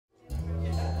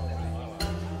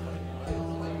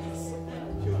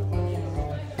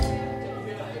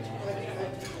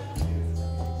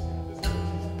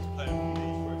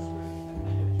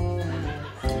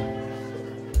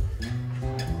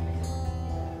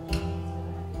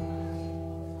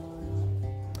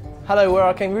Hello, we're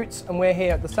Arcane Roots and we're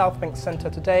here at the South Bank Centre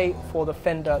today for the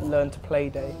Fender Learn to Play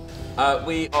Day.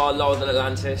 We are Lower Than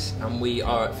Atlantis and we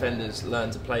are at Fender's Learn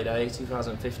to Play Day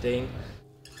 2015.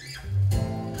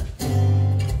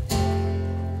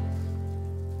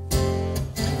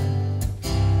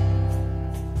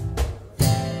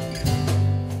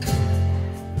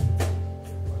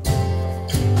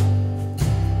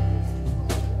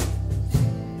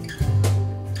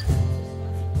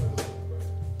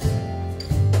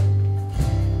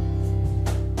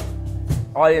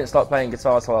 I didn't start playing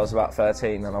guitar till I was about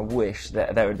 13, and I wish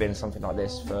that there had been something like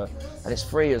this and it's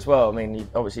free as well. I mean, you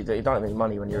don't have any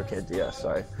money when you're a kid, do you?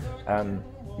 So,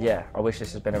 yeah, I wish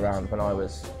this had been around when I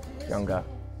was younger.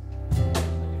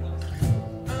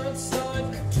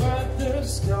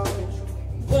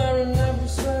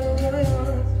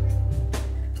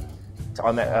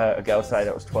 I met a girl today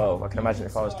that was 12. I can imagine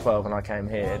if I was 12 and I came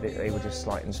here, it would just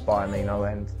like inspire me no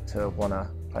end to want to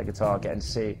play guitar, getting to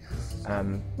see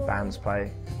bands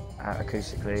play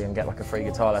acoustically and get like a free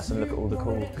guitar lesson, look at all the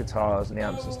cool guitars and the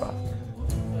amps and stuff.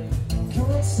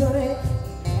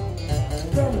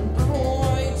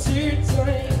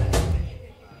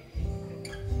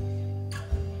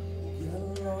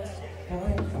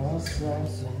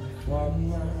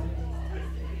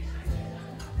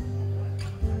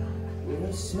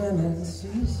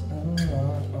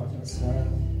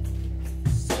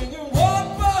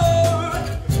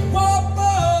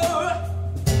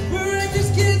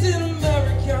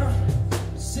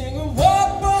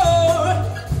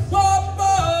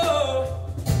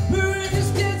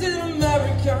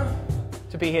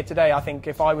 To be here today, I think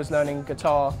if I was learning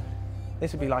guitar,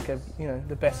 this would be like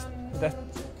the best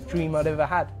dream I'd ever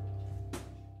had.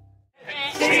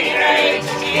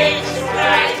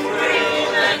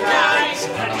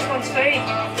 This one's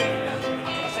free.